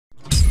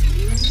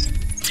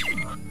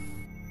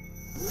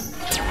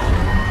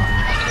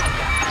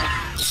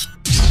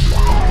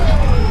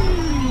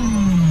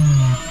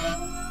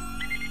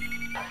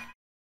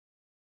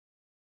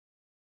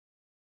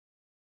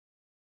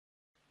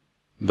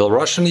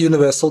Belarusian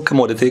Universal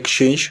Commodity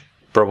Exchange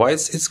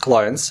provides its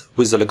clients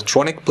with an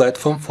electronic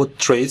platform for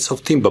trades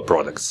of timber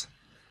products.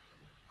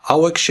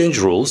 Our exchange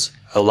rules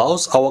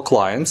allows our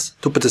clients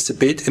to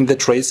participate in the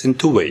trades in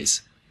two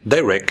ways: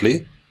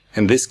 directly,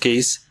 in this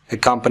case, a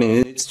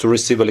company needs to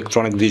receive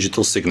electronic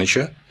digital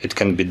signature, it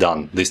can be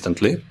done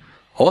distantly,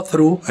 or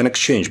through an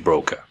exchange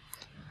broker.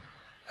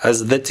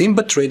 As the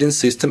timber trading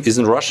system is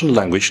in Russian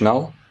language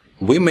now,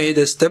 we made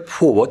a step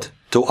forward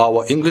to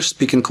our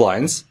English-speaking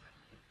clients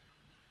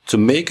to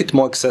make it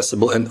more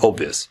accessible and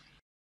obvious.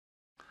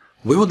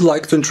 We would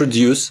like to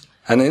introduce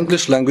an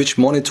English language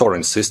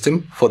monitoring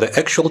system for the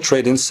actual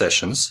trading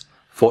sessions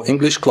for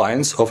English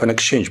clients of an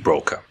exchange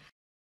broker.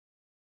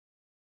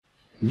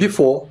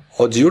 Before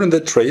or during the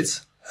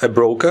trades, a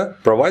broker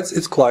provides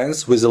its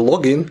clients with a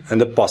login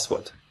and a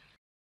password.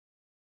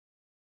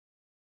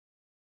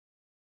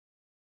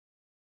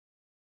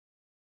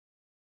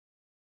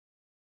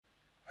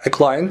 A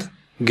client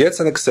gets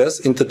an access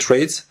into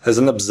trades as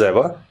an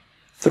observer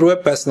through a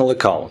personal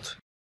account.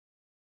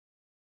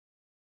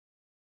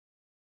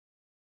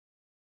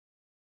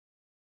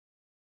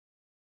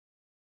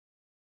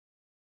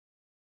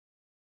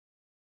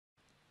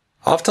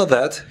 After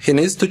that, he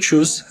needs to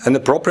choose an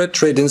appropriate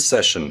trading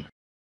session.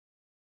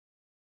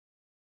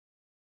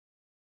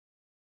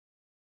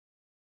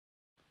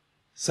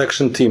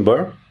 Section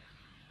Timber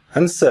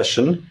and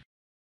Session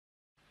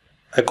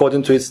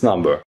according to its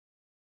number.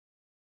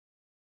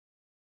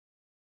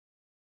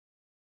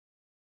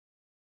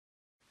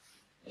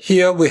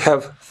 Here we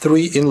have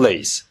 3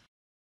 inlays.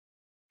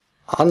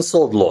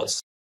 Unsold lots.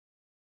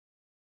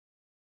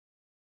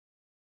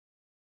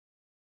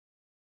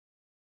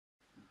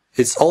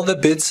 It's all the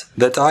bits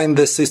that are in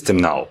the system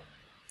now.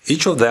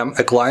 Each of them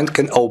a client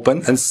can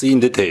open and see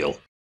in detail.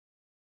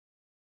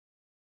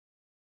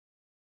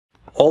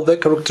 All the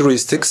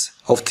characteristics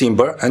of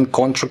timber and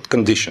contract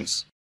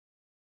conditions.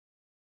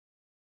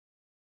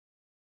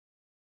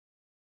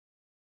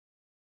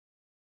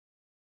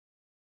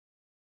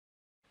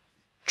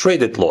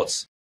 Traded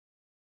lots.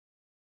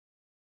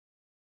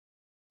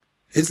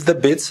 It's the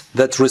bits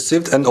that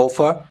received an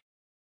offer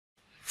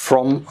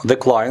from the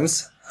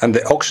clients and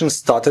the auction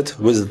started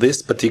with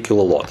this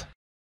particular lot.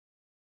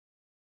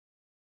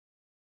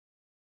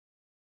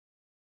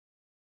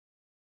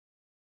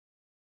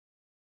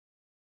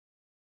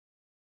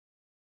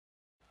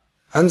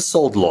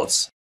 Unsold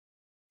lots.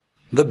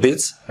 The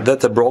bits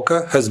that a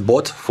broker has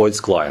bought for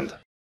its client.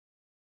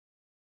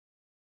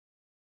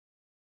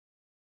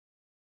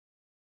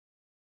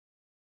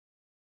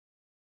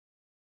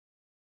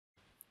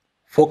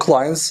 For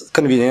clients'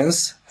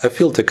 convenience, a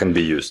filter can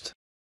be used.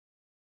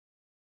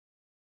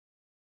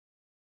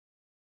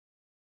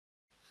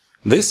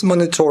 This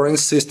monitoring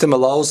system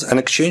allows an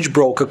exchange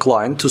broker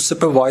client to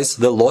supervise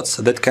the lots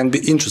that can be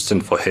interesting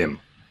for him.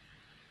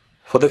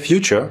 For the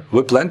future,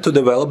 we plan to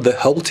develop the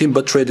whole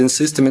timber trading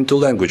system in 2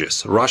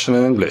 languages, Russian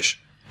and English,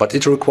 but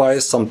it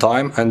requires some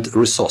time and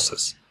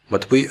resources.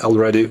 But we are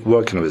already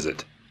working with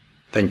it.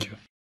 Thank you.